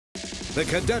The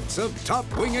cadets of Top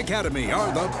Wing Academy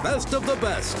are the best of the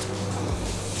best.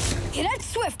 Cadet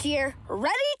Swift here,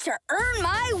 ready to earn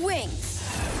my wings.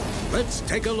 Let's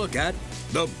take a look at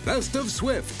the best of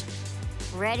Swift.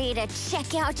 Ready to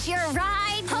check out your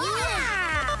ride?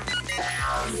 Yeah!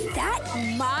 Is that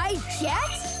my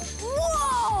jet?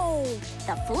 Whoa!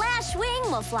 The Flash Wing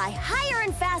will fly higher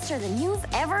and faster than you've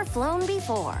ever flown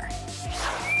before.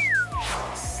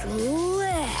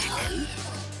 Slick.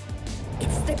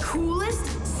 It's the coolest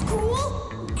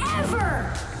school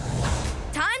ever.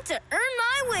 Time to earn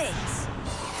my wings.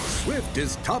 Swift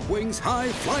is Top Wing's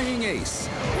high-flying ace.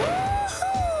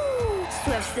 Woohoo!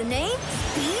 Swift's the name,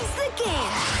 speed's the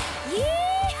game.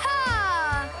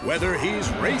 Yee-haw! Whether he's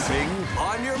racing,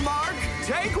 on your mark,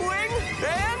 take wing,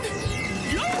 and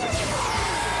go!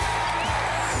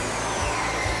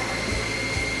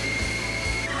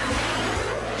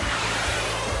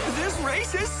 This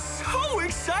race is so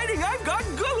exciting, I've got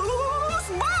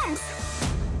goosebumps!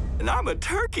 And I'm a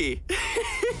turkey.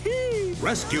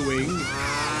 rescuing, I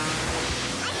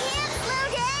can't slow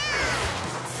down!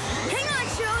 Hang on,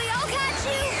 Shirley, I'll catch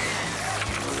you.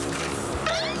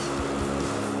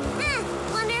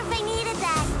 Wonder if I needed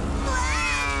that.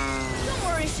 Don't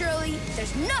worry, Shirley.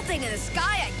 There's nothing in the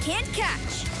sky I can't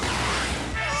catch.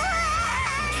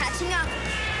 Catching up.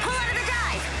 Pull out of the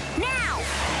dive, now!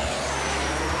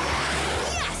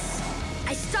 Yes!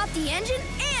 I stopped the engine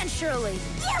and Shirley.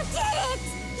 You did it!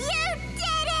 You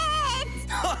did it!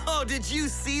 Oh, did you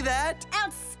see that?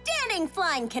 Outstanding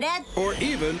flying, Cadet. or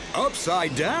even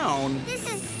upside down. This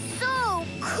is so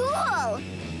cool.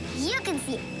 You can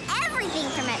see everything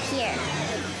from up here.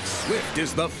 Swift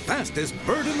is the fastest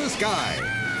bird in the sky.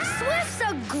 Swift's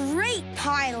a great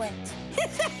pilot.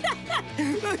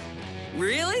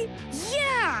 Really?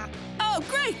 Yeah! Oh,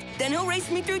 great! Then he'll race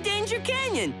me through Danger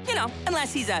Canyon. You know,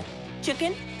 unless he's a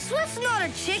chicken. Swift's not a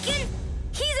chicken.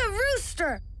 He's a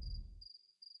rooster.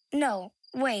 No,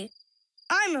 wait.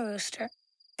 I'm a rooster.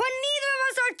 But neither of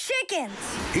us are chickens.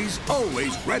 He's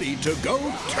always ready to go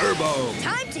turbo.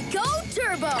 Time to go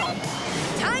turbo.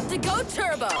 Time to go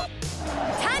turbo.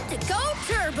 Time to go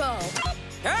turbo.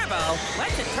 Turbo?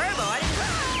 What's a turbo?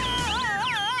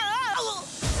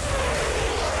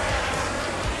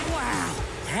 Wow,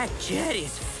 that jet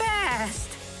is fast.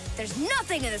 There's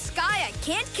nothing in the sky I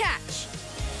can't catch.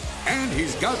 And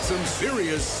he's got some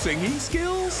serious singing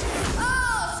skills.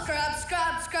 Oh, scrub,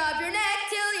 scrub, scrub your neck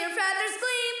till your feathers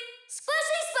gleam.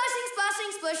 Splashing, splashing,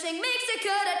 splashing, splashing makes a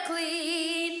cadet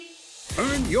clean.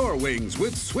 Earn your wings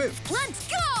with Swift Let's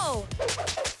go!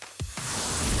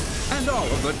 and all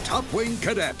of the Top Wing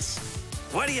cadets.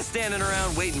 What are you standing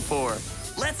around waiting for?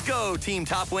 Let's go, Team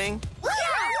Top Wing.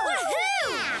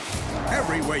 Woohoo!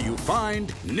 Everywhere you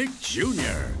find Nick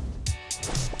Jr.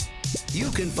 You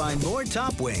can find more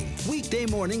Top Wing weekday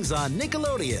mornings on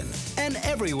Nickelodeon and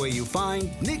everywhere you find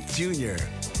Nick Jr.